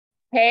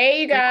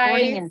Hey, you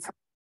Recording guys. and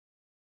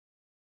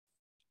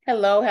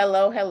Hello,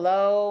 hello,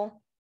 hello.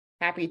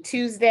 Happy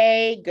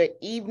Tuesday. Good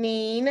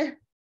evening.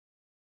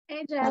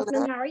 Hey hello.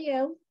 Jasmine, how are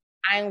you?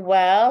 I'm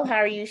well. How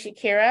are you,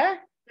 Shakira?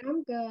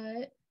 I'm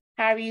good.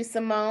 How are you,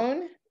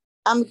 Simone?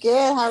 I'm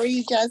good. How are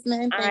you,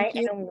 Jasmine? I Thank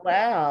you. am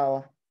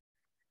well.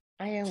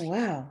 I am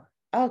well.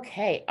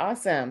 Okay,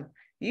 awesome.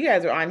 You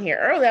guys were on here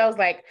early.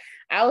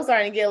 I was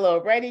starting to get a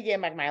little ready,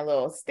 getting like my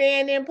little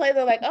stand-in place.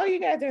 They're like, oh, you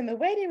guys are in the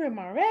waiting room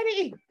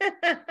already.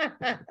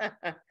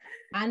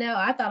 I know.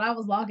 I thought I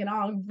was logging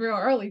on real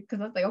early because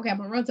I was like, okay, I'm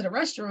gonna run to the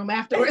restroom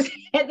afterwards.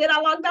 And then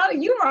I logged on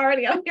and you were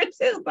already on here too.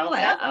 So I'm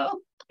like, uh-oh.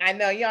 I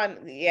know y'all,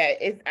 yeah,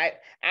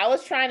 I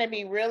was trying to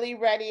be really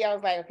ready. I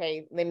was like,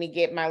 okay, let me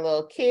get my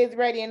little kids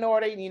ready in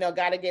order.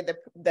 Gotta get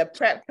the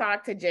prep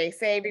talk to Jay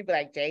Savory, be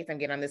like, Jace, I'm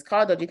getting on this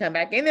call. Don't you come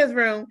back in this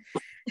room.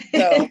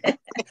 So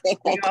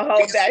we're gonna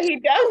hope that he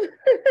does.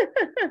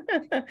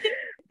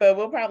 But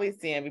we'll probably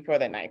see him before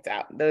the night's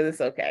out. Though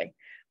it's okay.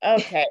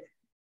 Okay.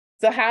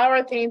 So how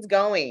are things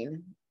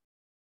going?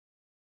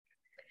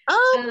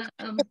 Um,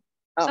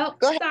 oh,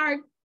 Go ahead.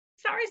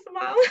 sorry,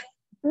 Simone.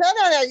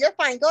 No. You're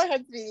fine. Go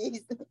ahead,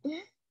 please.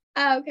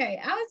 Okay,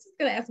 I was just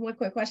gonna ask one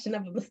quick question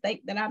of a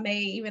mistake that I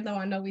made, even though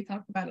I know we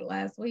talked about it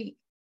last week.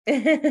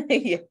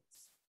 Yes.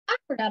 I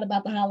forgot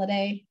about the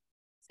holiday,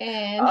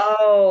 and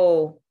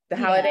Oh, the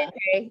holiday yeah.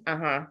 pay?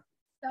 Uh-huh.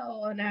 So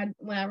when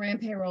I ran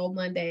payroll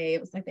Monday,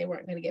 it was like they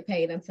weren't going to get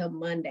paid until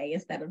Monday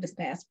instead of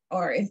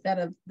instead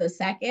of the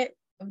 2nd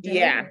of June.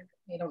 Yeah. They were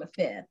paid on the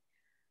 5th.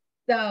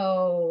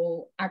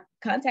 So I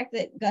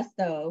contacted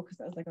Gusto because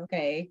I was like,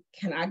 okay,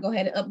 can I go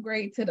ahead and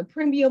upgrade to the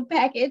premium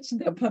package,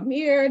 the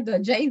Premier, the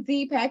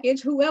Jay-Z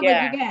package, whoever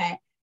you got,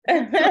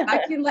 so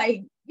I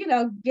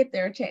can get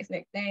their checks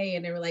next day.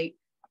 And they were like,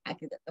 I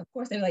could, of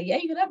course, they were like, yeah,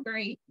 you can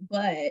upgrade,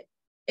 but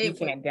you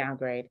can't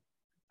downgrade.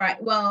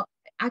 right. Well,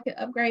 I could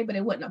upgrade, but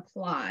it wouldn't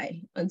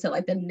apply until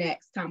like the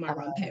next time I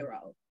run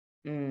payroll.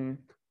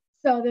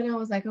 So then I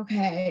was like,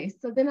 okay.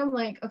 So then I'm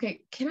like,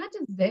 okay, can I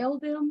just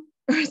Zelle them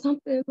or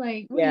something?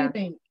 Like, what do you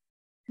think?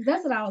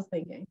 That's what I was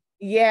thinking.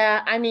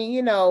 Yeah, I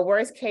mean,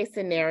 worst case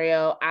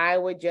scenario, I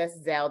would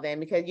just Zelle them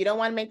because you don't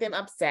want to make them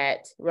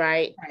upset,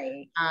 right?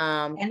 Right.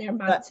 And they're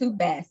my two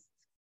best.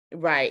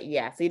 Right.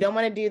 Yeah. So you don't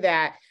want to do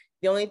that.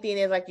 The only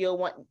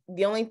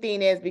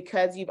thing is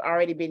because you've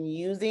already been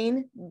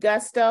using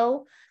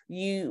Gusto,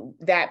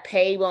 that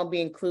pay won't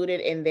be included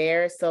in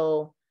there.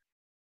 So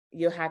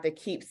you'll have to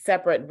keep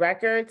separate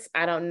records.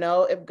 I don't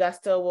know if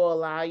Gusto will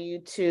allow you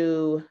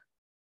to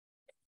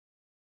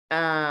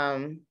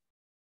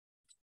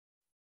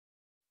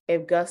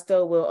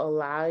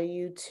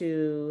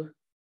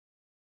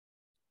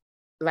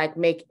like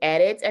make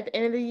edits at the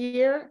end of the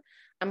year.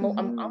 I'm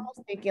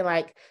almost thinking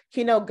like,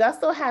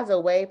 Gusto has a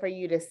way for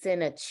you to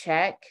send a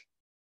check,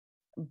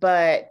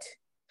 but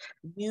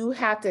you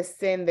have to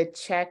send the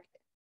check.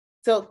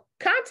 So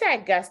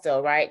contact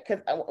Gusto, right?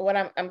 Because what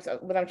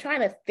I'm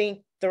trying to think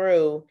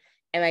through,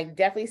 and I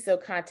definitely still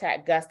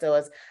contact Gusto,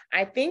 is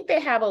I think they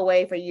have a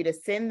way for you to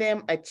send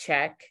them a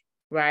check,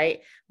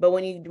 right? But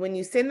when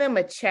you send them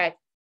a check,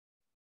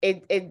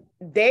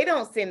 they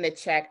don't send the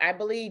check. I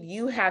believe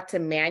you have to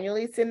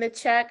manually send the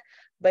check,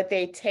 but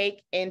they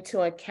take into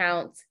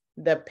account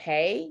the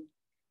pay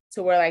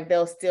to where like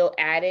they'll still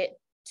add it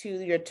to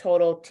your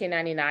total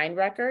 1099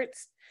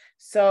 records.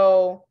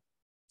 So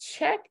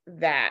check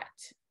that.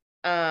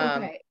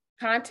 Okay.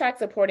 Contact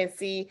support and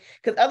see,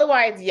 because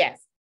otherwise,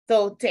 yes.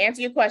 So to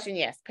answer your question,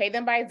 yes, pay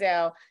them by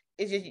Zelle.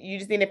 You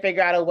just need to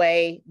figure out a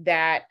way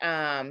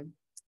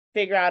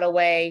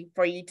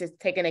for you to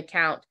take into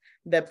account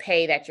the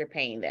pay that you're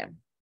paying them.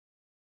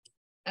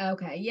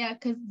 Okay, yeah,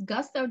 because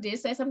Gusto did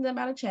say something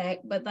about a check,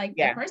 but like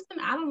the person,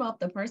 I don't know if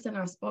the person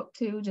I spoke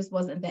to just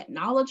wasn't that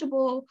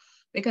knowledgeable,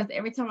 because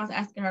every time I was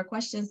asking her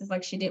questions, it's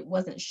like she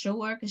wasn't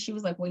sure, because she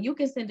was like, well, you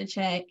can send a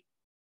check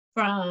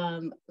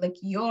from like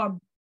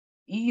you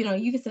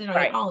can send it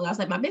on your own. I was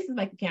like, my business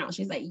bank account.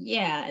 She's like,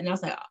 yeah. And I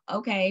was like,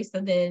 okay, so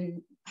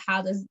then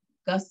how does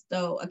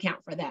Gusto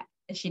account for that?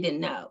 And she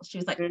didn't know. She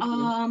was like,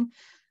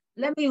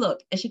 let me look.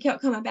 And she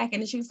kept coming back,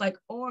 and then she was like,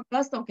 or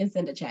Gusto can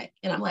send a check.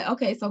 And I'm like,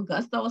 okay, so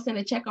Gusto will send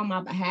a check on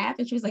my behalf.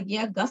 And she was like,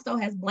 yeah, Gusto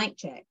has blank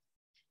check.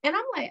 And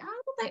I'm like, I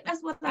don't think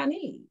that's what I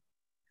need.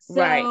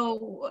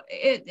 So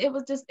it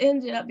was just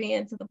ended up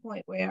being to the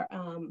point where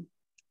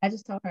I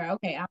just told her,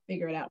 okay, I'll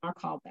figure it out. I'll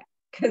call back,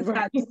 because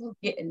I just was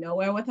getting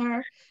nowhere with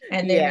her.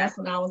 And then that's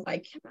when I was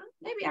like,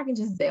 maybe I can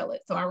just Zelle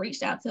it. So I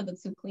reached out to the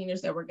two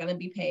cleaners that were going to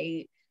be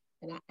paid,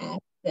 and I asked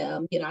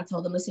them, I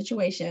told them the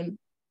situation.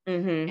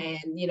 And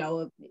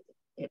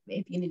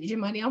if you needed your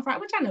money on Friday,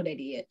 which I know they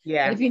did,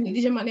 but if you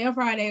needed your money on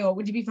Friday, or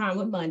would you be fine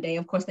with Monday?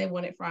 Of course they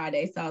wanted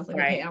Friday, so I was like,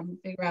 okay, I'm gonna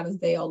figure out a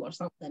Zelle or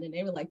something, and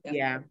they were like, that's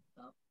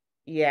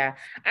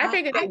I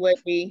figured they would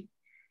be.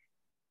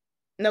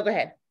 No, go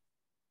ahead.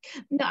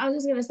 No, I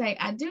was just gonna say,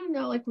 I do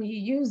know, like when you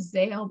use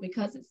Zelle,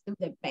 because it's through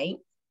the bank,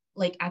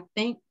 like I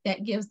think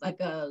that gives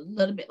like a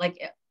little bit,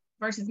 like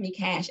versus me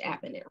cash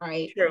apping it,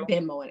 right? True.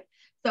 Venmo it.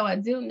 So I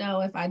do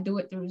know if I do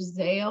it through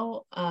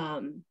Zelle,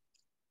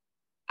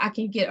 I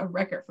can get a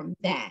record from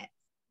that.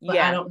 but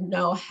I don't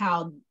know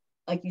how,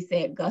 like you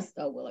said,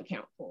 Gusto will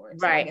account for it.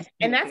 Right. So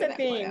and that's the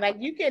thing, like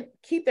you can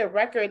keep the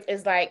records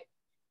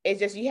it's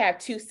just you have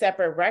two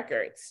separate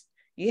records.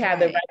 You have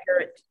the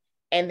record,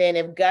 and then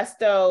if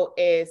Gusto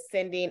is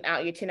sending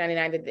out your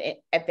 1099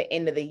 at the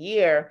end of the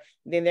year,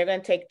 then they're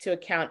going to take into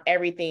account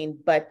everything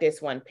but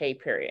this one pay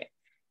period.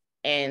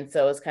 And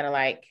so it's kind of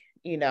like,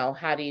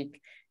 how do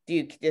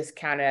you just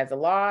count it as a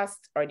loss,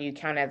 or do you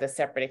count it as a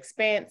separate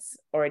expense,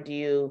 or do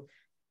you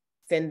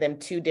send them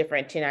two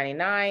different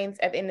 1099s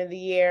at the end of the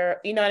year?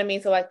 You know what I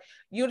mean? So like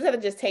you just have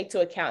to just take to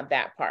account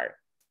that part.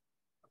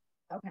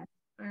 Okay.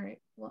 All right.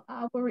 Well,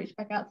 I will reach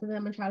back out to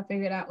them and try to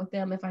figure it out with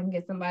them if I can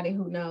get somebody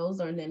who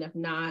knows, or then if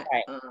not,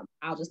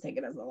 I'll just take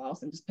it as a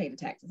loss and just pay the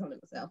taxes on it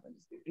myself.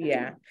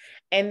 Yeah.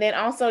 And then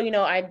also,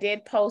 I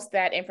did post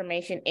that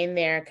information in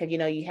there because,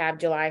 you have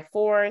July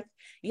 4th.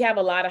 You have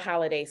a lot of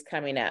holidays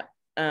coming up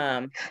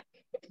now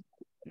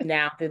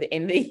through the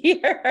end of the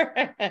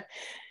year.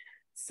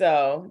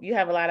 So you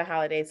have a lot of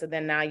holidays. So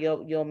then now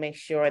you'll make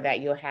sure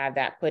that you'll have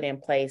that put in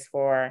place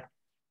for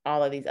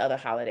all of these other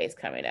holidays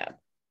coming up.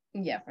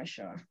 Yeah, for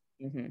sure.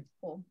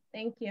 Cool.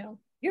 Thank you.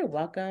 You're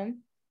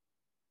welcome.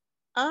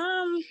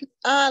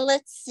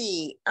 Let's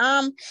see.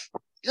 Let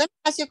me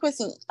ask you a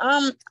question.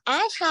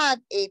 I have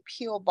a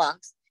PO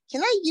box.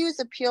 Can I use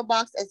a PO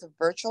box as a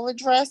virtual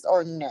address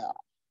or no?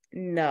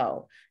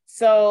 No.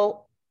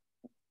 So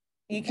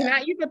you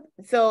cannot use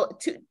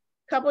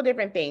couple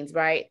different things,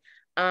 right?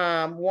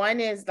 One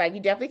is like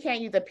you definitely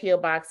can't use a PO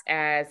box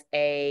as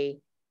a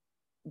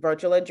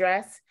virtual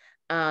address.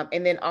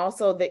 And then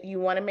also that you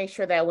want to make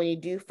sure that when you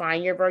do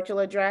find your virtual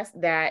address,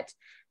 that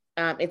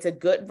it's a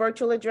good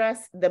virtual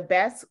address. The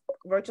best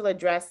virtual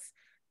address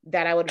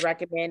that I would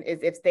recommend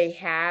is if they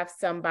have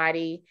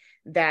somebody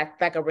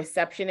that's like a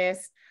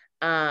receptionist,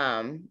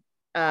 and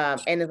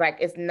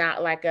it's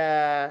not like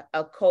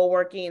a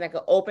co-working, like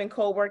an open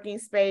co-working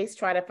space.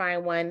 Try to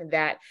find one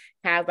that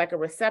has like a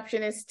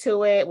receptionist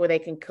to it where they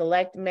can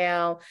collect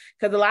mail,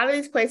 because a lot of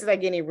these places are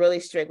getting really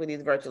strict with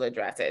these virtual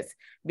addresses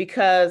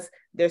because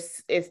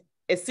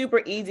it's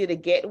super easy to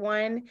get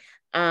one,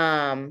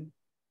 and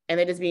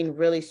they're just being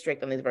really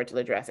strict on these virtual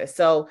addresses.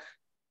 So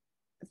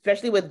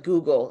especially with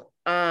Google,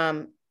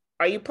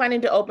 are you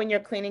planning to open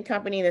your cleaning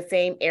company in the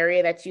same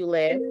area that you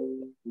live?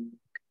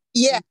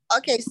 Yeah.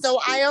 Okay. So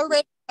I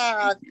already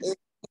have a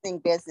cleaning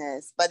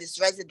business, but it's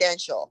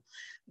residential.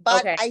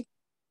 But okay.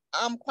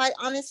 Quite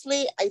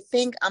honestly, I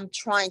think I'm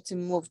trying to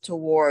move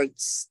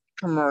towards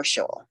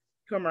commercial.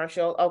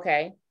 Commercial.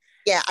 Okay.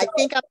 Yeah. So, I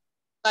think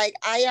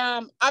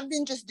I've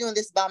been just doing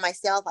this by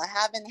myself. I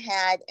haven't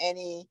had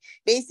any,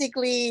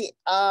 basically,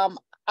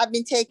 I've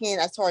been taking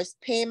as far as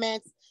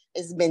payments.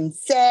 It's been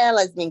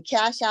Zelle, it's been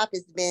Cash App,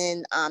 it's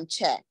been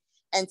check.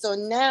 And so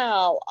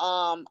now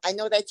I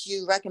know that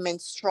you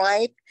recommend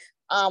Stripe.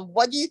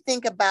 What do you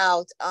think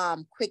about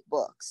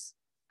QuickBooks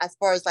as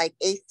far as like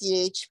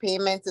ACH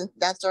payments and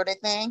that sort of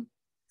thing?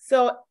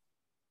 So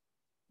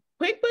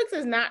QuickBooks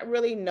is not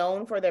really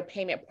known for their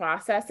payment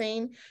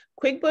processing.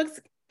 QuickBooks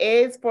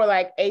is for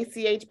like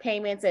ACH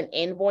payments and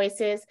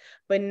invoices,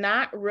 but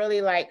not really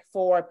like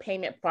for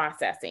payment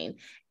processing.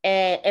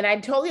 And I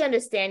totally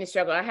understand the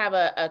struggle. I have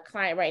a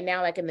client right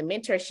now, like in the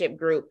mentorship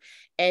group,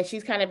 and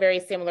she's kind of very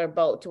similar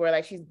boat to where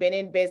like she's been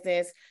in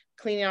business,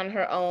 cleaning on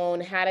her own,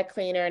 had a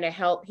cleaner and a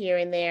help here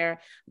and there,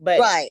 but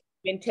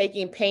been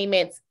taking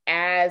payments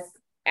as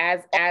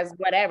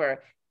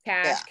whatever,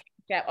 cash,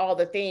 all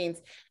the things.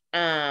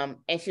 And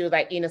she was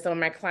like, some of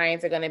my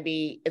clients it's going to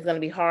be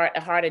a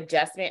hard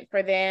adjustment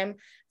for them.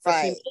 So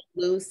she may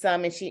lose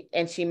some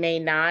and she may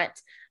not.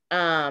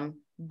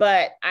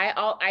 But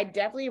I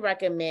definitely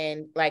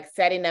recommend like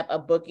setting up a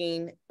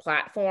booking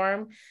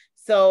platform.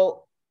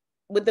 So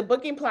with the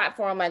booking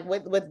platform, like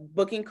with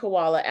Booking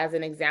Koala as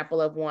an example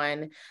of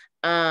one,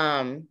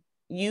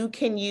 you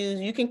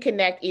can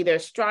connect either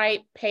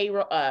Stripe,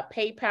 Payroll,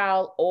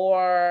 PayPal,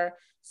 or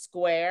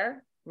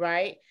Square,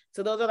 right?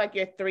 So those are like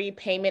your three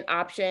payment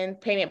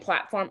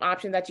platform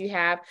options that you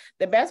have.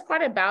 The best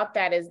part about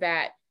that is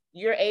that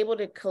you're able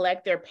to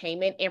collect their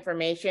payment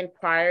information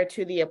prior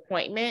to the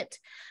appointment.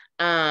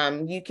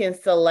 You can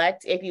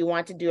select if you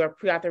want to do a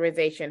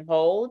pre-authorization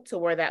hold, to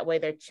where that way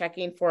they're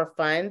checking for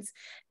funds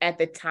at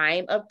the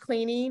time of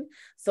cleaning.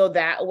 So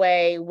that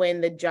way, when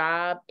the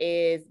job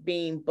is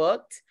being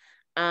booked,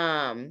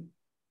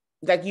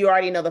 like you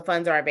already know the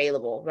funds are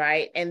available,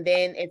 right? And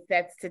then it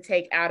sets to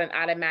take out an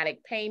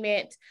automatic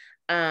payment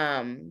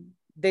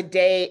the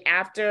day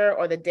after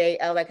or the day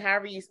of, like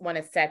however you want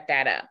to set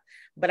that up.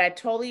 But I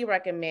totally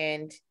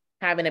recommend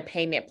having a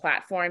payment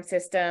platform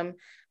system,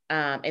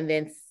 and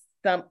then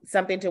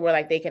something to where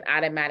like they can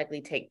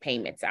automatically take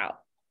payments out.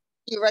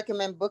 You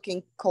recommend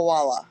Booking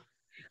Koala?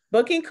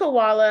 Booking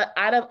Koala,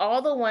 out of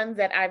all the ones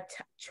that I've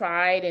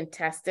tried and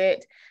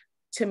tested,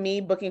 to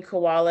me, Booking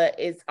Koala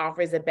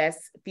offers the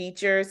best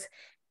features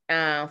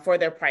for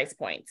their price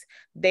points.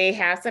 They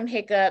have some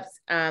hiccups.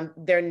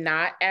 They're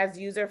not as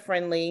user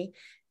friendly.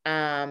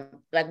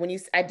 Like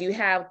I do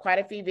have quite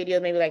a few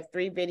videos, maybe like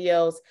 3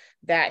 videos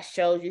that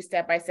shows you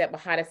step by step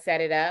how to set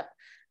it up.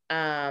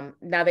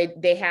 Now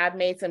they have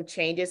made some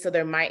changes, so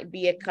there may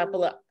be a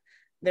couple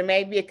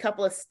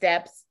of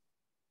steps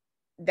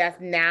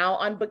that's now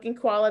on Booking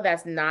Koala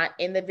that's not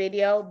in the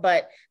video,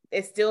 but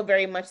it's still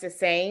very much the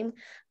same.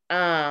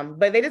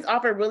 But they just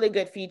offer really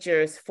good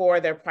features for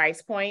their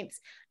price points.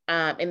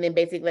 And then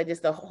basically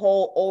just the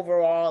whole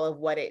overall of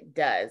what it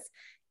does.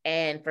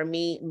 And for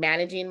me,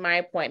 managing my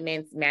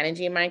appointments,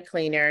 managing my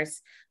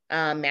cleaners,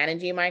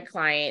 managing my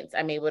clients,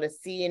 I'm able to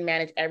see and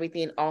manage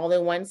everything all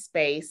in one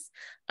space.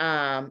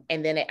 And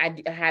then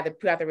I have the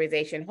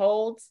pre-authorization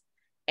holds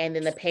and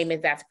then the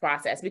payments that's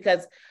processed,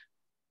 because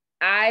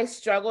I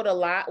struggled a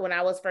lot when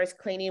I was first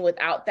cleaning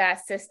without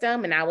that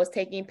system, and I was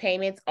taking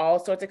payments all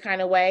sorts of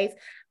kind of ways.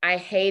 I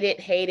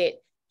hated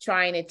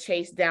trying to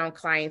chase down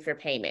clients for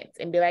payments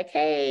and be like,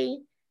 hey,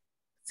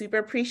 super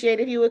appreciate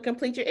if you would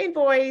complete your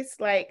invoice.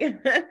 Like,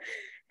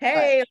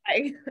 hey,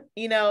 like,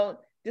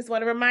 just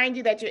want to remind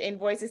you that your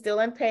invoice is still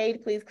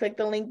unpaid. Please click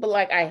the link below.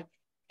 Like, I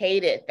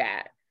hated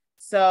that.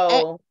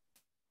 So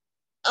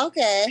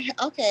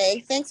okay,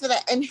 thanks for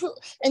that. And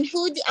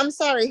I'm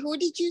sorry, who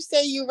did you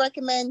say you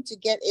recommend to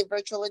get a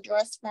virtual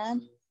address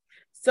from?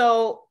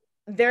 So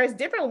there's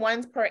different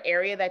ones per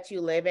area that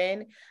you live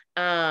in,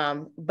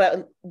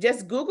 but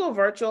just Google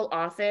virtual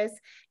office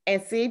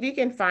and see if you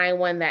can find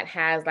one that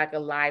has like a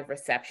live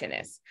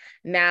receptionist.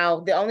 Now,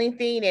 the only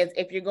thing is,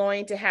 if you're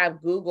going to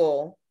have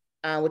Google,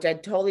 which I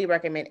totally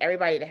recommend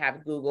everybody to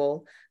have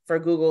Google for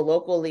Google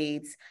local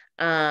leads,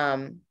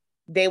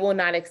 they will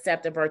not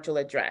accept a virtual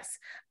address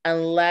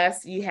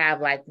unless you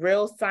have like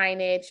real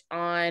signage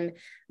on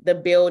the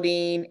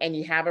building and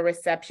you have a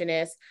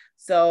receptionist.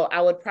 So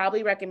I would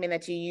probably recommend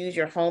that you use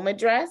your home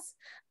address.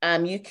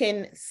 You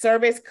can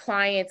service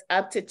clients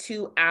up to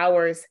 2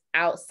 hours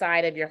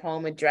outside of your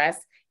home address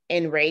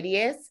in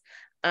radius.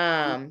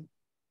 And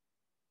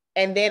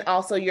then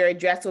also your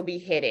address will be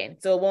hidden.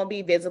 So it won't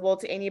be visible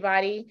to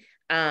anybody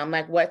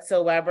like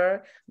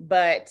whatsoever,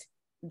 but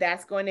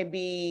that's going to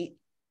be,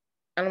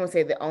 I don't want to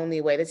say the only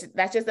way.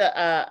 That's just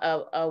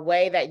a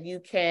way that you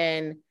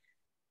can,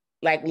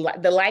 like,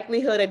 the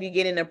likelihood of you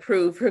getting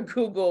approved for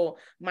Google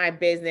My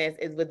Business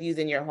is with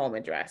using your home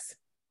address.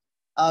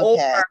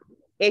 Okay. Or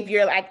if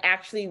you're like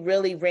actually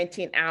really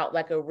renting out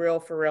like a real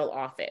for real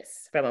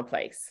office from a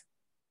place.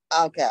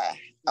 Okay.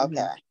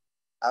 Huh.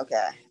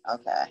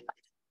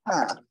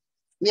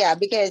 Yeah,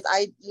 because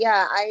I'm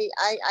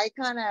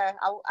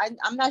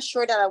not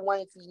sure that I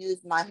wanted to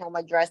use my home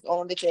address,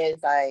 only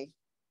because I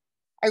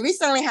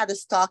recently had a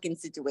stalking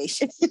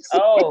situation.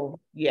 Oh,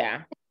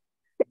 yeah.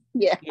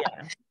 Yeah.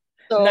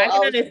 So I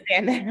can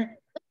understand that.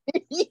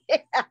 It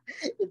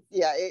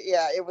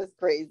was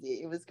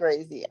crazy.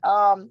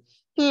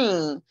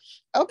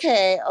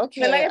 Okay.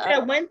 But like I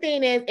said, one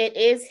thing is it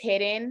is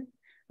hidden.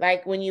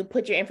 Like when you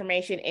put your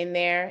information in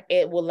there,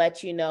 it will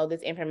let you know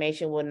this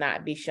information will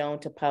not be shown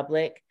to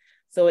public.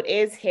 So it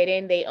is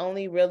hidden. They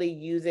only really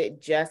use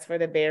it just for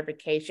the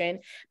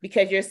verification,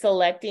 because you're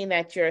selecting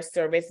that you're a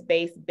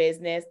service-based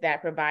business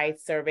that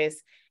provides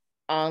service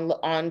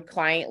on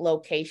client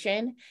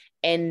location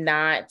and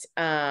not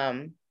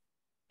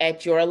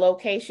at your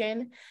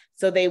location.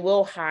 So they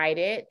will hide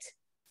it.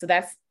 So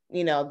that's,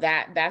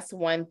 that's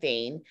one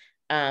thing.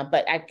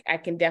 But I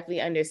can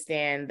definitely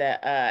understand the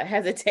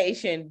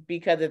hesitation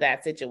because of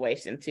that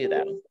situation too,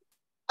 though.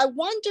 I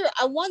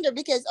wonder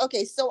because,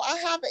 okay, so I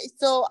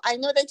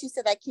know that you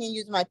said I can't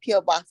use my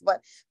PO box,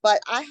 but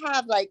I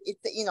have like,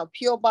 it's,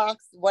 PO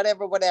box,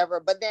 whatever,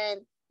 but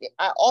then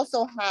I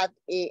also have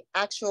a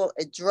actual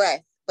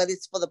address, but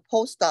it's for the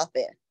post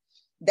office,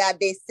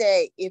 that they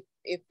say if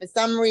for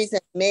some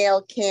reason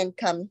mail can't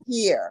come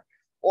here,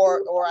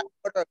 or I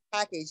order a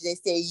package, they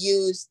say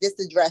use this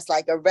address,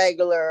 like a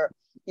regular,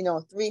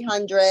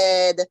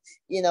 300,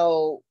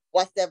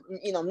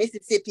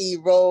 Mississippi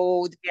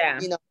Road,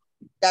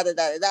 da da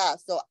da da.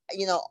 So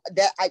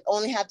that I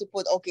only have to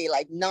put, okay,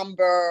 like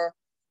number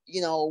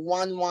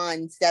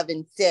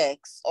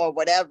 1176 or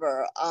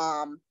whatever.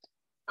 So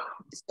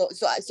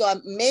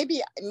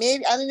maybe I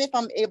don't know if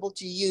I'm able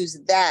to use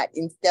that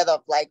instead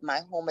of like my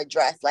home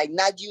address, like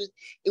not use,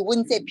 it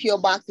wouldn't say PO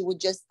box, it would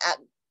just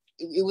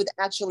it would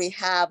actually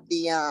have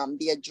the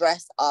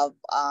address of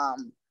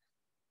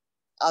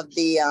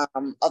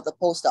the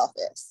post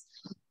office.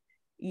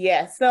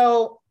 Yeah.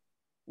 So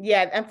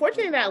yeah,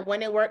 unfortunately that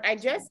wouldn't work. I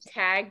just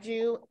tagged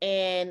you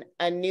in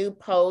a new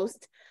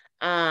post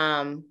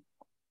that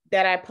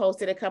I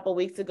posted a couple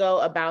weeks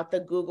ago about the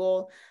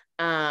Google.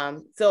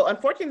 So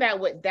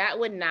unfortunately that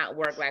would not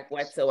work like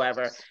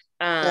whatsoever.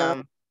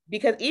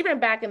 Because even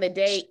back in the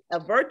day, a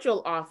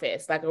virtual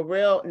office, like a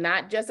real,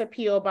 not just a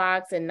PO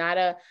box and not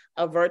a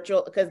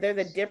virtual, because there's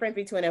a difference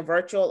between a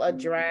virtual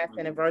address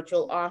and a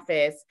virtual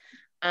office.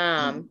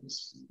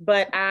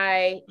 But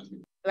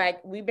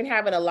we've been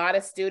having a lot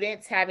of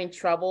students having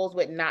troubles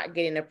with not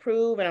getting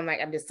approved. And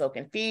I'm just so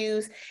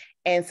confused.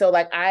 And so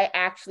I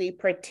actually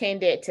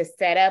pretended to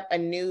set up a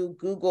new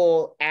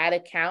Google ad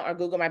account or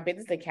Google My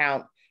Business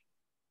account,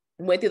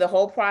 went through the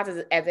whole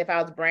process as if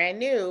I was brand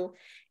new.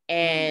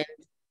 And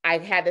I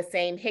had the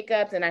same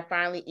hiccups, and I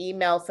finally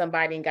emailed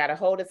somebody and got a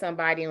hold of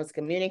somebody and was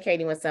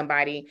communicating with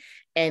somebody.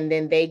 And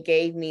then they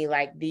gave me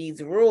like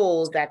these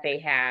rules that they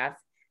have,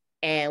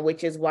 and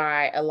which is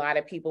why a lot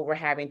of people were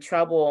having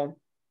trouble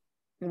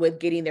with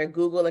getting their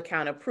Google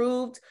account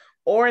approved,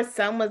 or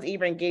some was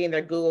even getting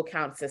their Google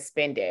account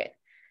suspended.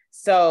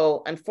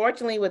 So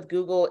unfortunately with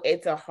Google,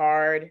 it's a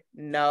hard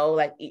no,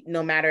 like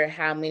no matter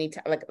how many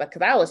times, like,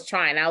 cause I was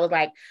trying, I was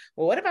like,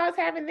 well, what if I was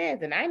having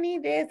this and I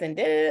need this? And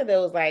it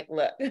was like,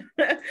 look, you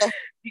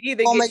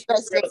either home get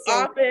address, your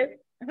office,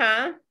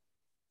 huh?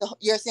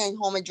 You're saying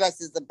home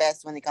address is the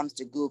best when it comes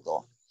to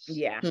Google.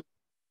 Yeah.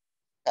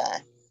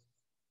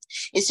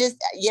 It's just,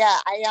 yeah,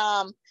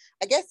 I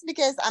guess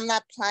because I'm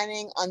not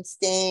planning on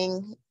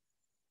staying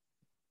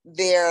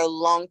there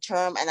long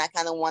term and I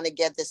kind of want to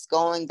get this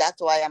going.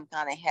 That's why I'm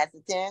kind of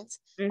hesitant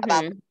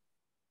about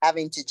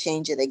having to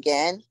change it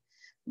again.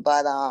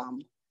 But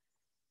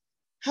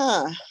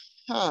okay.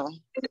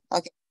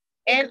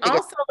 And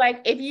also,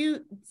 like, if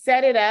you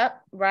set it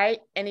up right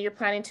and you're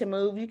planning to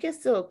move, you can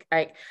still,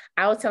 like,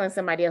 I was telling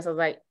somebody else, I was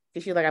like,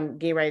 because she's like, I'm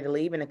getting ready to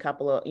leave in a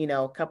couple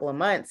of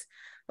months.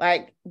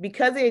 Like,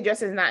 because the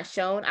address is not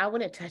shown, I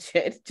wouldn't touch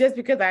it just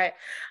because I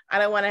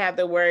don't want to have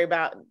to worry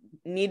about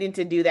needing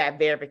to do that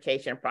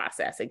verification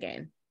process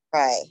again.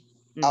 Right.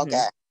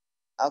 Okay.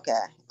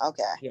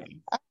 Yeah.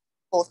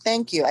 Well,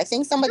 thank you. I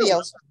think somebody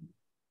else.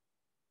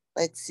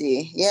 Let's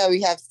see. Yeah,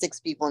 we have 6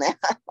 people now.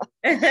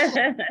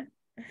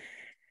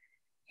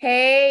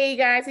 Hey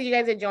guys, so you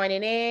guys are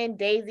joining in.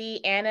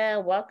 Daisy,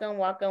 Anna,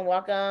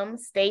 welcome.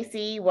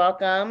 Stacy,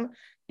 welcome.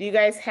 Do you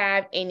guys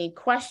have any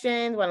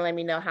questions? Want to let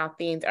me know how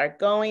things are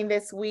going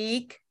this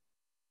week?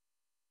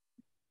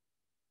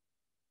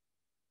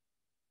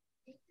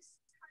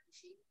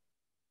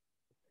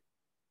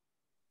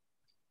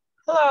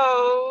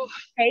 Hello.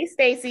 Hey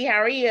Stacy,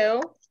 how are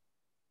you?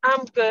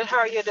 I'm good. How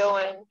are you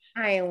doing?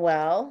 I am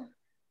well.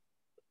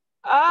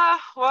 Well,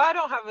 I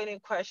don't have any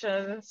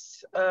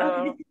questions.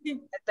 I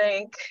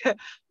think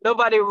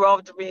nobody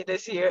robbed me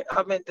this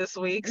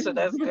week, so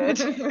that's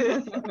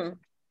good.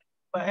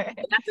 But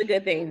that's a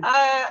good thing.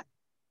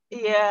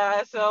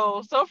 Yeah,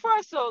 so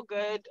far so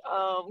good.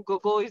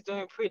 Google is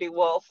doing pretty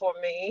well for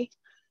me.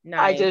 Nice.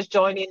 I just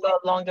joined in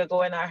not long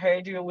ago and I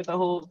heard you with the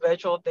whole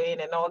virtual thing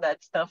and all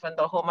that stuff and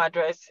the home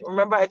address.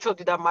 Remember I told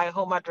you that my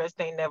home address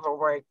thing never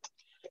worked.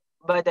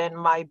 But then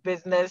my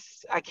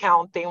business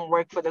account thing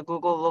worked for the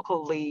Google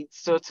local leads.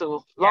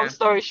 So long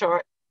story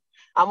short,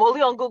 I'm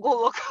only on Google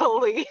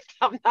local leads.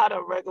 I'm not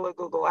on regular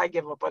Google. I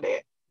give up on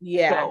it.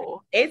 Yeah.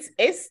 So, it's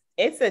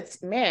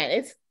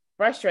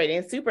frustrating.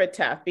 It's super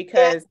tough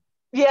because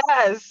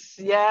yes.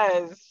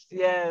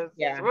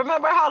 Yeah.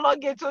 Remember how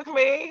long it took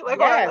me? Like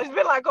it's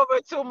been like over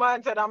 2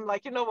 months and I'm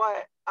like, you know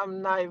what?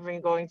 I'm not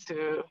even going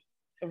to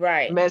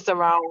mess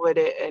around with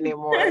it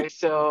anymore.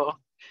 So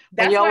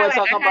that's why like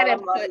I had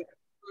to put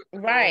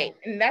right.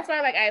 And that's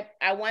why like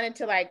I wanted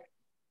to like,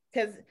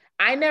 because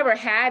I never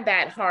had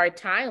that hard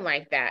time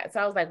like that. So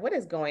I was like, what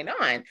is going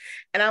on?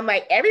 And I'm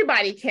like,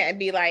 everybody can't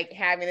be like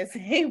having the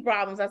same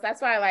problems.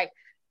 That's why I like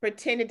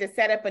pretended to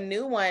set up a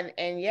new one.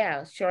 And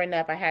yeah, sure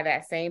enough, I had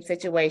that same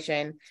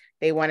situation.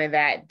 They wanted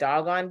that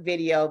doggone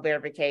video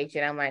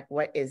verification. I'm like,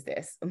 what is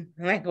this?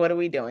 Like, what are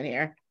we doing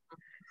here?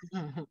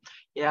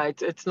 Yeah,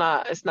 it's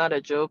not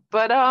a joke.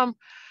 But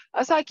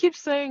as I keep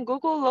saying,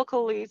 Google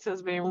Local Leads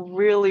has been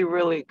really,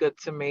 really good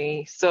to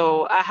me.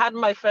 So I had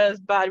my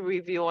first bad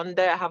review on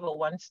there. I have a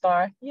 1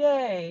 star.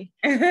 Yay.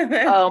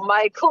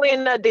 My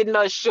cleaner did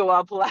not show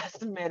up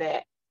last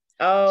minute.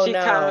 Oh, she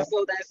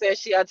canceled and said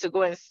she had to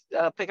go and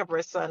pick up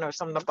her son or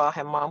something about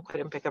her mom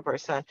couldn't pick up her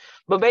son.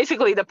 But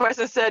basically the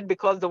person said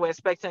because they were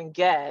expecting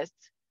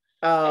guests.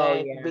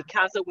 We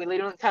canceled. We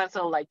literally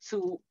canceled like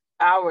 2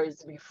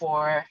 hours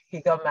before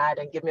he got mad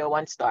and gave me a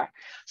 1 star.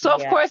 So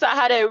of course I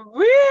had a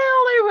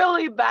really,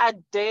 really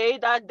bad day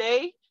that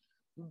day.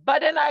 But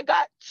then I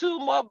got 2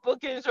 more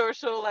bookings or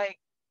so like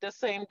the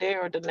same day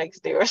or the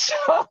next day or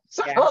so.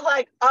 So I was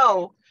like,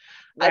 oh.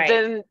 Right.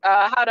 And then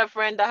I had a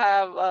friend that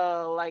have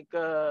I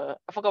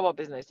forgot what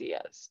business he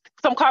has,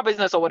 some car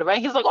business or whatever.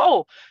 And he's like,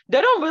 oh, they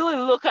don't really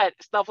look at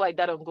stuff like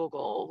that on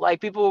Google.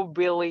 Like people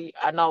really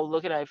are not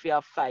looking at if you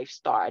have 5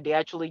 star. They're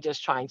actually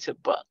just trying to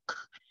book.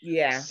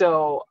 Yeah.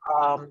 So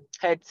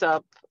heads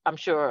up, I'm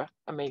sure.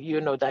 I mean,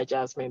 you know that,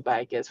 Jasmine, but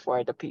I guess for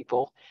other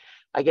people,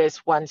 I guess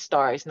 1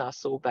 star is not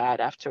so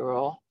bad after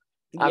all.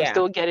 Yeah. I'm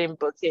still getting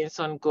bookings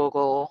on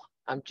Google.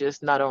 I'm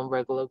just not on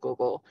regular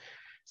Google.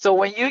 So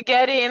when you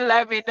get in,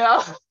 let me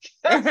know.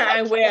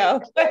 I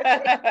will.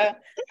 I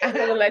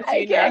will let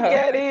you know. I can't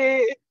get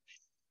it.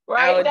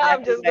 Right now,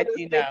 I'm just going to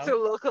stick to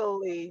local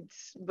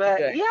leads.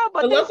 But yeah,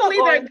 but local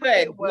leads are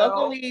good.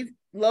 Well.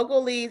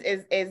 Local leads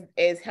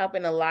is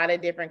helping a lot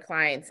of different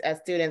clients as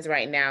students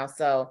right now.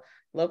 So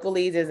local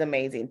leads is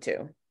amazing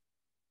too.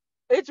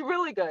 It's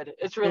really good.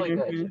 It's really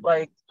good.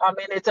 Like, I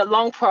mean, it's a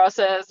long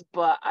process,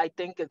 but I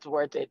think it's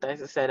worth it.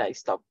 As I said, I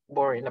stopped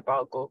worrying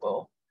about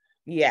Google.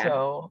 Yeah.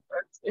 So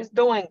it's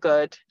doing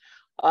good.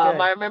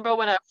 I remember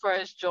when I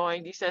first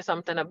joined, you said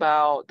something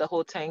about the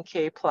whole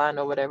 10K plan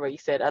or whatever. You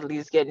said at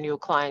least get new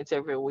clients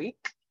every week.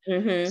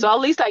 So at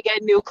least I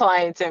get new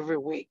clients every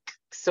week.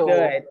 So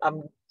good.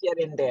 I'm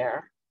getting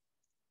there.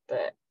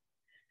 But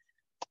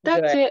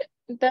that's it.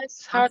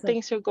 That's how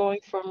things are going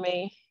for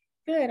me.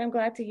 Good. I'm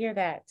glad to hear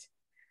that.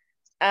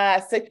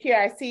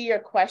 Secure, I see your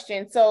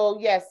question. So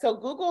yes, so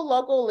Google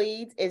Local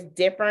Leads is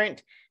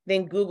different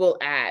than Google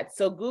Ads.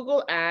 So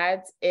Google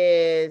Ads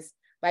is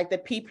like the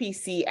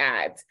PPC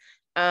ads.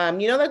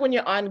 You know, like when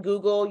you're on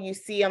Google, you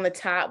see on the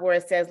top where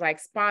it says like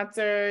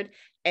sponsored,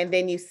 and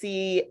then you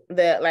see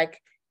the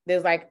like,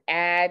 there's like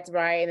ads,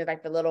 right? And there's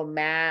like the little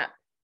map,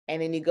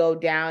 and then you go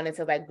down and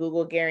says like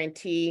Google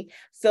guarantee.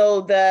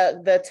 So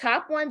the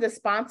top one, the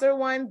sponsor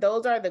one,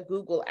 those are the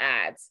Google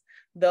ads.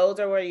 Those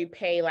are where you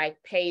pay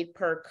like paid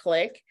per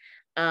click.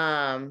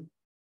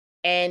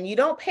 And you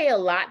don't pay a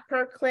lot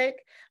per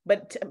click,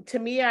 but to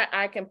me,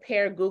 I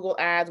compare Google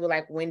ads with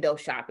like window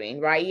shopping,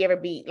 right? You ever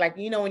be like,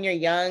 you know, when you're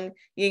young,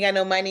 you ain't got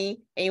no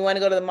money and you want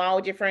to go to the mall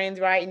with your friends,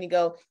 right? And you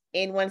go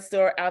in one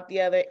store, out the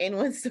other, in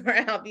one store,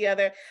 out the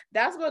other.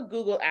 That's what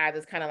Google ads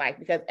is kind of like,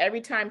 because every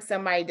time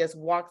somebody just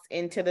walks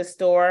into the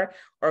store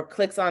or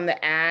clicks on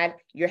the ad,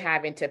 you're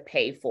having to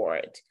pay for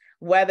it.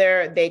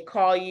 Whether they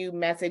call you,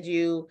 message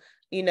you,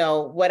 you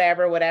know,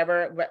 whatever,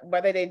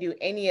 whether they do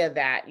any of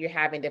that, you're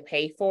having to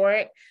pay for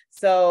it.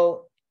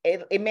 So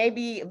it may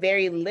be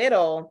very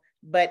little,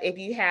 but if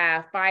you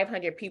have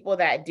 500 people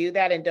that do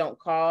that and don't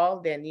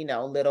call, then, you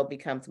know, little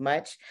becomes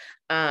much.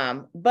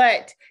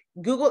 But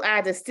Google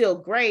ads is still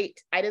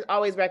great. I just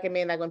always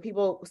recommend, like when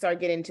people start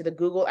getting into the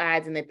Google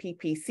ads and the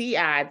PPC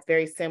ads,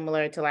 very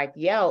similar to like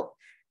Yelp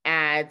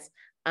ads,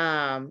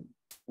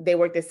 they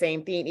work the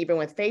same thing. Even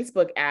with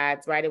Facebook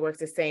ads, right? It works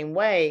the same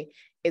way,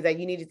 is that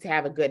you need to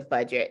have a good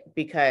budget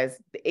because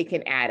it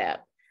can add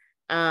up.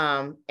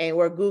 And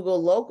where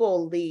Google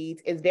Local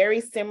Leads is very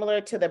similar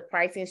to the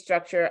pricing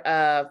structure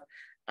of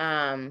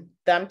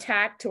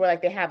Thumbtack, to where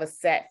like they have a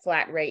set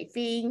flat rate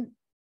fee.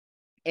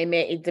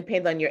 It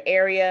depends on your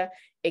area.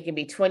 It can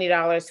be $20,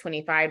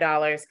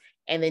 $25,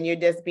 and then you're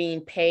just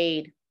being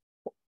paid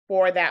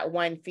for that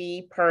one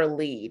fee per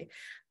lead.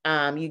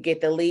 You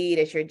get the lead,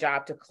 it's your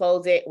job to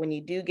close it. When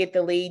you do get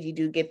the lead, you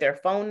do get their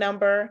phone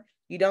number.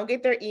 You don't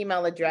get their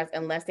email address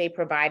unless they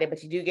provide it,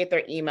 but you do get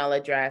their email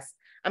address.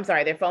 I'm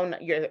sorry,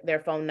 their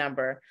phone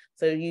number.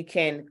 So you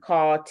can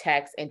call,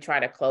 text, and try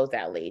to close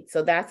that lead.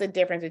 So that's the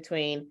difference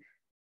between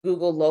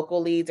Google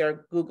Local Leads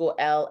or Google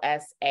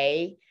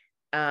LSA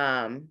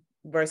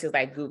versus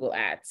like Google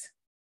Ads.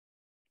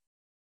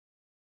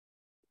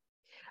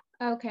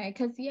 Okay,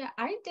 because yeah,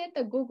 I did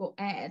the Google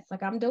Ads.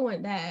 Like I'm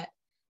doing that.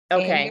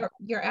 Okay. And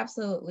you're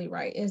absolutely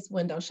right. It's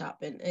window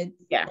shopping. It's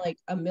like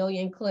 1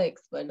 million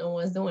clicks, but no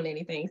one's doing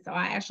anything. So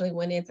I actually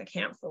went in to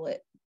cancel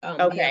it the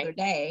other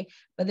day,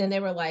 but then they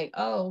were like,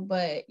 oh,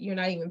 but you're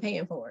not even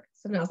paying for it.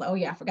 So then I was like, oh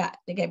yeah, I forgot.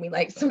 They gave me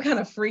like some kind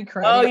of free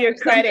credit. Oh, your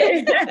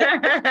credit.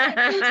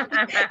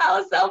 I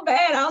was so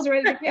bad. I was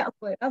ready to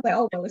cancel it. I was like,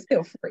 oh, well, it's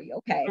still free.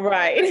 Okay.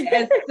 Right.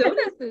 As soon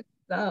as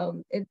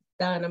it's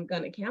done, I'm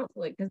going to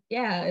cancel it. Because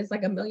yeah, it's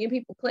like 1 million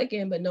people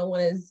clicking, but no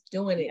one is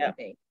doing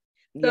anything.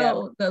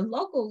 So the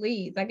local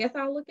leads, I guess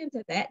I'll look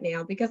into that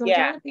now, because I'm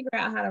trying to figure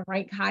out how to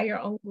rank higher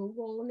on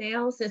Google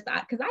now, because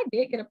I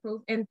did get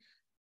approved, and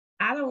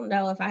I don't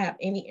know if I have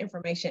any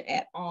information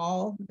at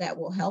all that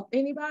will help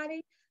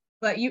anybody.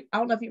 But I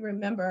don't know if you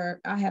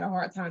remember, I had a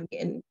hard time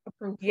getting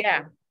approved.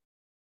 Yeah.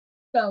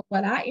 So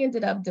what I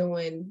ended up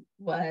doing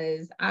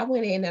was I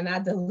went in and I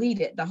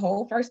deleted the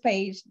whole first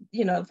page.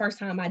 You know, the first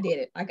time I did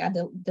it, like I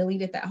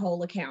deleted that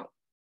whole account.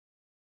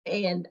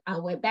 And I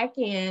went back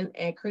in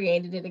and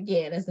created it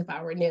again as if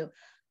I were new.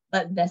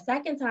 But the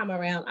second time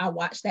around, I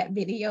watched that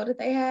video that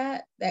they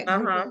had.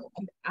 Google,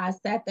 I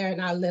sat there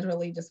and I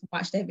literally just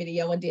watched that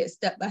video and did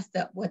step by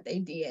step what they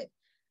did.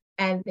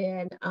 And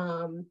then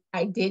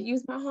I did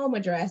use my home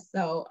address,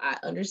 so I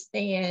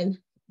understand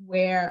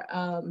where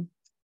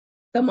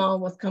Simone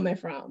was coming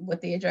from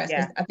with the address.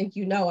 Yeah. I think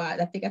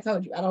I think I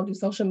told you I don't do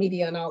social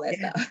media and all that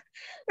stuff.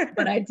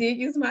 But I did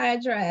use my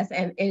address,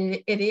 and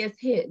it is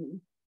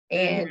hidden.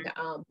 And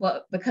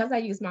but because I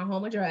used my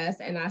home address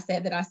and I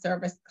said that I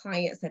service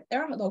clients at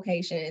their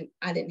location,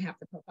 I didn't have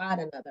to provide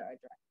another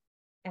address.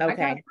 And I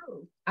got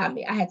approved. I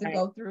mean, I had to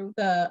go through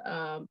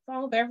the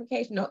phone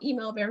verification,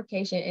 email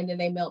verification, and then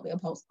they mailed me a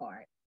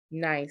postcard.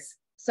 Nice.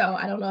 So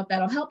I don't know if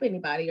that'll help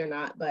anybody or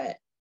not, but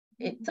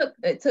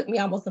it took me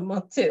almost a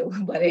month too,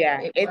 but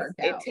it worked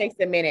out. It takes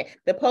a minute.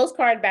 The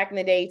postcard back in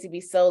the day used to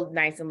be so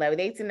nice and lovely.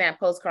 They'd send that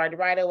postcard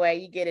right away.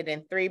 You get it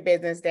in 3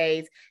 business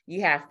days.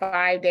 You have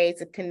 5 days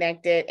to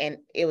connect it, and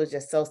it was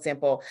just so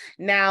simple.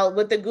 Now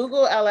with the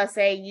Google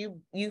LSA,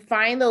 you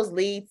find those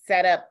leads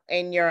set up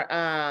in your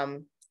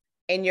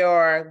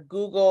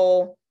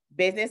Google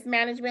Business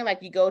Management.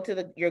 Like you go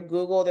to your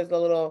Google, there's a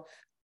little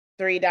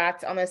 3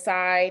 dots on the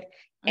side,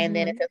 and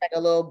then it's like a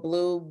little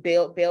blue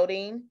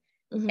building,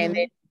 and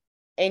then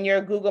in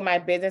your Google My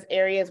Business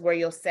areas where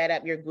you'll set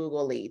up your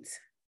Google leads,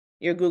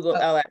 your Google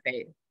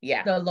LSA.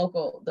 Yeah. The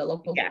local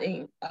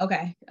thing.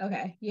 Okay.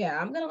 Yeah,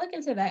 I'm gonna look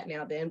into that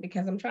now then,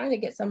 because I'm trying to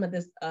get some of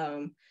this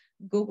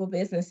Google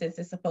business, since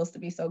it's supposed to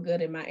be so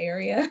good in my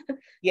area.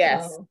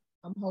 Yes. So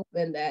I'm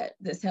hoping that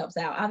this helps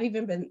out. I've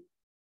even been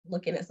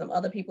looking at some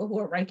other people who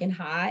are ranking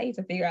high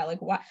to figure out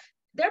like why.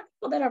 There are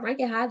people that are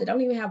ranking high that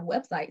don't even have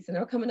websites, and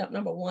they're coming up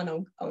number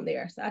one on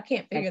there. So I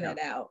can't figure that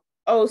out.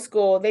 Old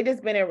school. They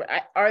just been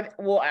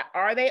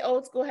are they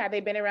old school? Have they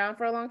been around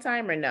for a long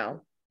time or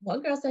no?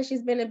 One girl says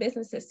she's been in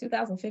business since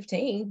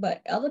 2015,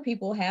 but other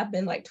people have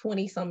been like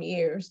 20 some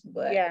years.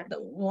 But yeah, the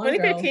one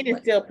 2015 girl,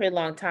 is still a pretty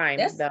long time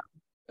though.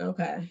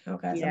 Okay.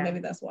 Yeah. So maybe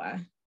that's why.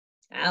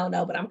 I don't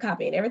know, but I'm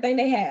copying everything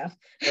they have.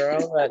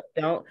 Girl, look,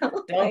 don't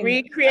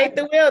recreate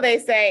the wheel, they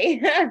say.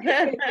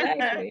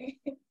 Exactly.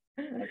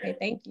 Okay,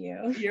 thank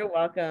you. You're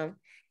welcome.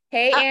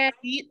 Hey,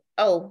 Andy.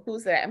 Oh,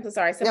 who's that? I'm so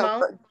sorry,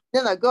 Simone.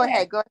 No, go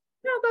ahead. Go.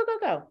 No,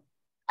 go.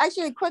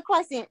 Actually, quick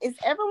question. Is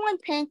everyone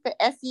paying for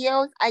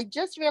SEOs? I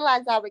just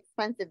realized how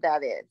expensive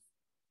that is.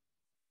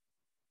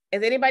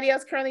 Is anybody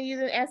else currently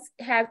using has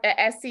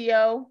a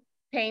SEO,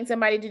 paying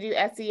somebody to do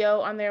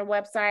SEO on their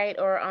website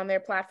or on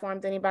their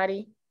platforms?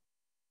 Anybody?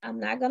 I'm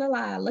not gonna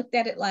lie. I looked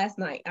at it last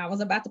night. I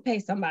was about to pay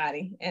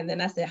somebody, and then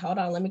I said, "Hold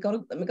on, let me go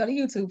to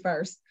YouTube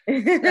first." So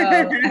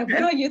I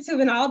went on YouTube,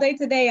 and all day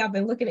today I've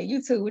been looking at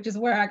YouTube, which is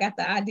where I got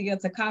the idea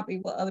to copy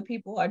what other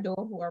people are doing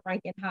who are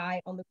ranking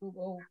high on the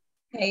Google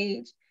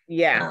page.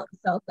 Yeah.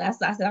 So I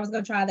said I was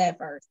gonna try that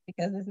first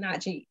because it's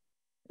not cheap.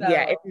 So,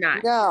 yeah, it's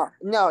not. No,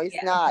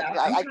 it's not.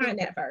 So I'm trying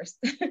that first.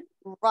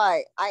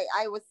 Right.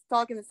 I was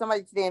talking to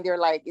somebody today, and they're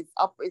like, it's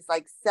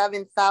like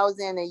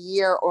 7,000 a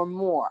year or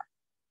more.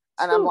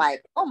 And I'm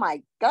like, oh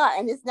my God.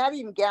 And it's not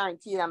even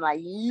guaranteed. I'm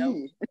like,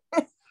 nope.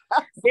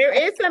 There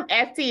is some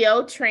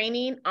SEO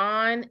training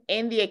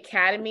in the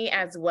academy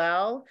as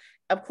well.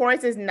 Of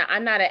course, I'm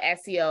not an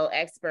SEO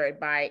expert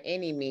by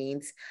any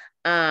means.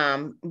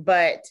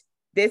 But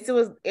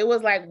it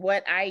was like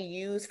what I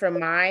use for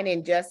mine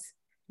and just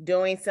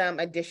doing some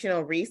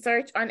additional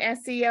research on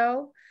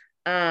SEO.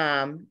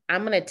 I'm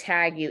gonna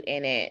tag you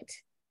in it.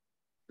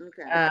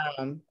 Okay.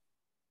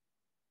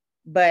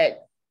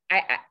 But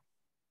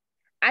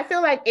I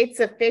feel like it's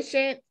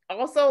sufficient.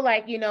 Also,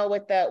 like,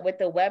 with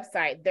the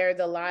website, there's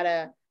a lot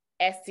of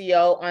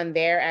SEO on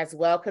there as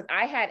well. Cause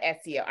I had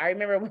SEO. I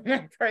remember when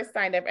I first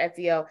signed up for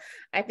SEO,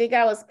 I think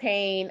I was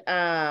paying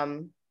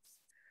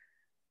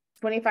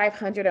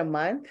 $2,500 a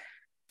month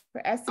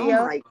for SEO.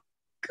 Oh my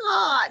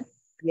God.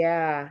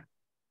 Yeah.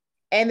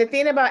 And the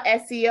thing about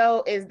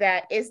SEO is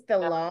that it's the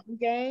long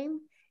game.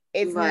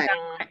 It's right.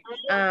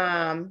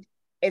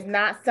 It's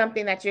not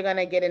something that you're going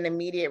to get an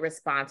immediate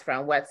response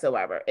from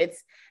whatsoever.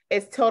 It's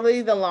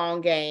totally the long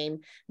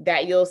game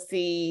that you'll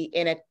see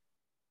in a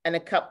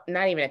couple,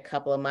 not even a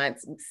couple of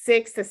months,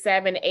 6 to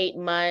 7, 8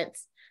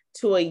 months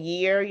to a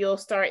year, you'll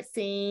start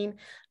seeing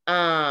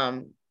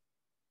cleaning,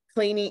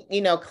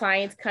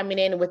 clients coming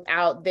in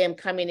without them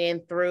coming in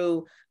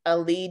through a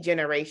lead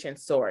generation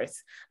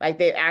source. Like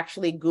they've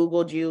actually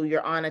Googled you,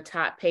 you're on a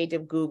top page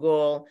of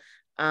Google.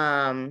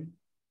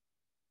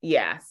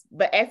 Yes,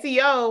 but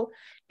SEO,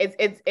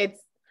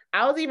 it's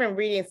I was even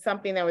reading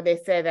something where they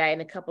said that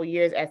in a couple of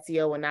years,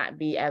 SEO will not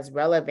be as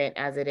relevant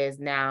as it is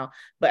now.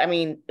 But I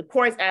mean, of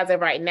course, as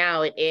of right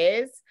now, it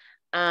is.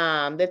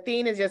 The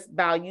thing is just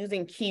about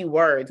using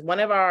keywords. One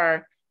of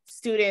our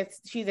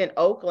students, she's in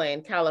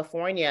Oakland,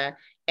 California,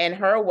 and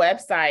her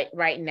website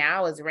right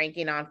now is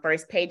ranking on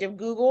first page of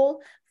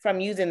Google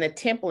from using the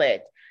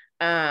template.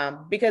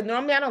 Because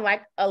normally I don't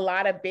like a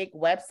lot of big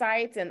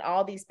websites and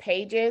all these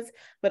pages,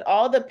 but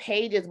all the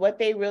pages, what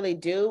they really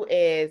do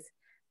is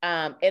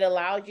it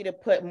allows you to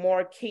put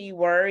more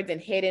keywords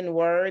and hidden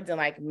words and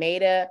like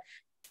meta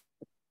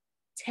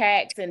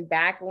text and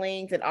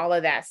backlinks and all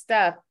of that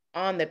stuff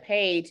on the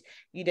page.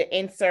 You to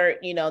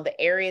insert, the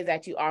areas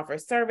that you offer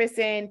service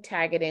in,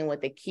 tag it in with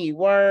the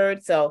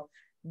keyword. So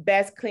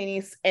best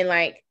cleaning and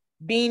like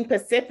being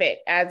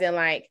specific, as in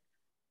like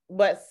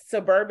what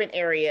suburban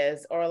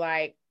areas or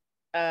like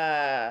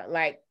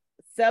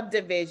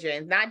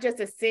subdivisions, not just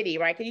a city,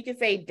 right? Because you can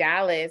say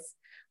Dallas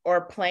or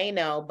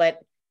Plano,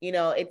 but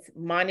it's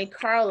Monte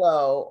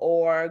Carlo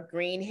or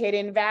Green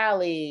Hidden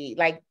Valley,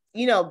 like,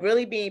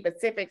 really being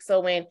specific.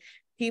 So when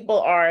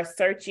people are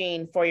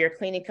searching for your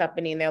cleaning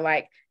company and they're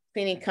like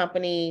cleaning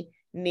company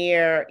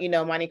near,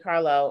 Monte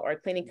Carlo or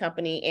cleaning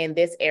company in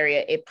this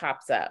area, it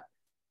pops up.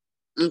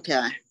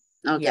 Okay.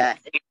 Yeah.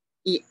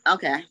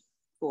 Okay.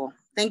 Cool.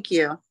 Thank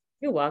you.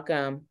 You're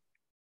welcome.